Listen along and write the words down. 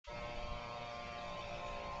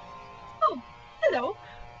Hello,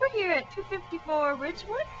 we're here at 254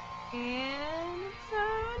 Ridgewood, and it's a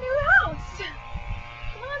new house.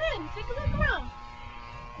 Come on in, take a look around.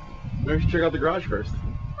 Maybe we should check out the garage first.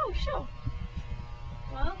 Oh, sure.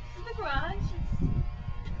 Well, this is the garage.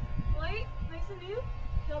 It's white, nice and new,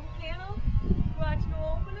 double panel, garage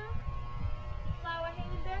door opener, flower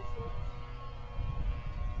hanging baskets.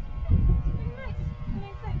 It's pretty nice. What do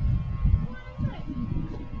you think? Come on inside.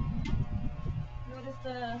 Notice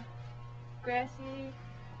the grassy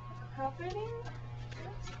carpeting.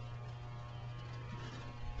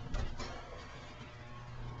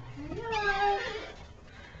 Yeah.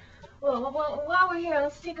 Well, while we're here,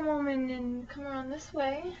 let's take a moment and come around this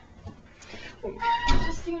way.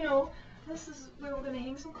 Just so you know, this is where we're going to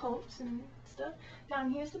hang some coats and stuff. Down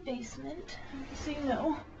here's the basement, just so you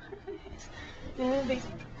know. The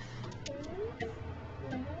basement.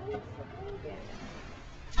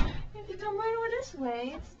 If you come right over this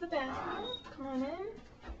way, it's the bathroom. Come on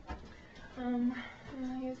in.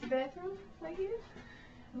 Here's the bathroom right here.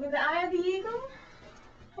 With the eye of the eagle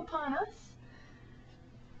upon us.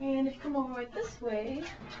 And if you come over right this way,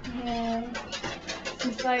 we have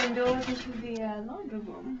some sliding doors into the laundry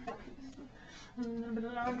room. A little bit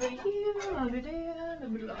of laundry here, laundry there, a little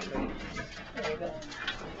bit of laundry. There we go.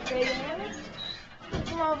 Right there.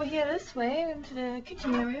 Come over here this way into the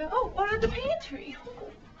kitchen area. Oh, the pantry. Oh,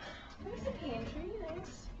 there's the pantry.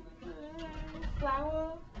 Nice.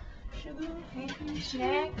 Flour, sugar, pantry,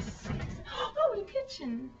 snacks. Oh, the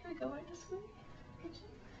kitchen. Here we go, right this way. Kitchen.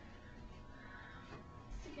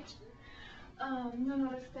 It's the kitchen. You'll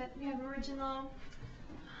notice that we have original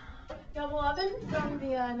double oven from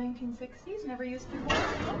the 1960s. Never used before.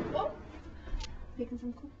 Oh. Making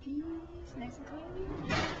some cookies. Nice and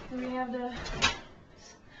clean. Then we have the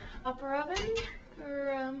upper oven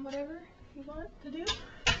or whatever you want to do.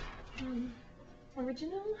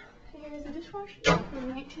 Original. Here's the dishwasher from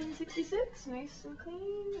 1966. Nice and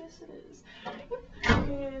clean. Yes, it is. Yep.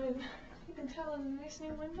 And you can tell in a nice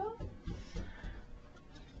new window.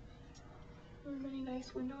 Many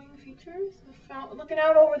nice windowing features. Looking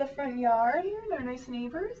out over the front yard here, and our nice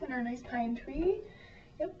neighbors and our nice pine tree.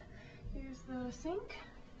 Yep. Here's the sink.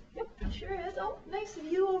 Yep, it sure is. Oh, nice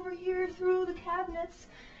view over here through the cabinets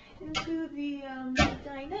into the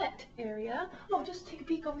dinette area. Oh, just take a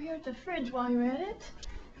peek over here at the fridge while you're at it.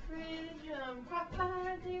 Fridge, crock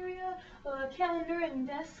pot area, calendar and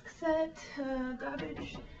desk set,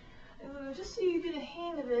 garbage. Just so you get a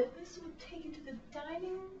hang of it, this will take you to the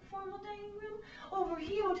formal dining room. Over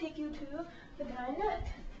here will take you to the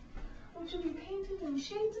dinette, which will be painted in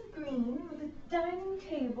shades of green with a dining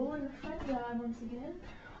table in the front yard once again.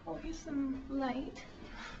 Oh, here's some light.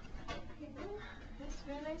 Here. Yes,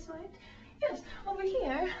 very nice light. Yes, over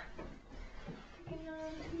here, you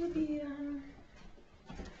can see the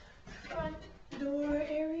front door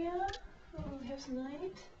area. Oh, we have some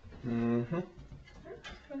light. Mm-hmm.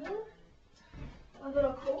 A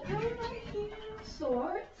little coat room right here,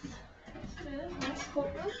 sorts. Yes, it is. Nice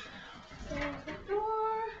coat room. So, front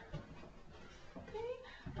door. Okay.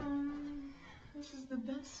 This is the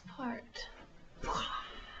best part.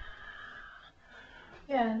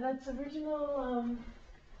 Yeah, that's original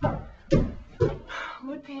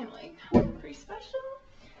wood paneling. Pretty special.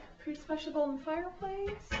 Pretty special golden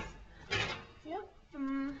fireplace. Yep.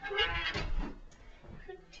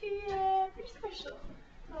 Pretty special.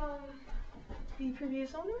 The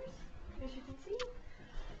previous owners, as you can see.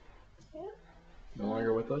 Yeah. No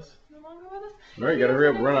longer with us? No longer with us. Alright, you gotta hurry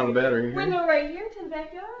up, run out of battery. Window right here to the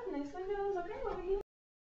backyard. Nice windows. Okay, over here.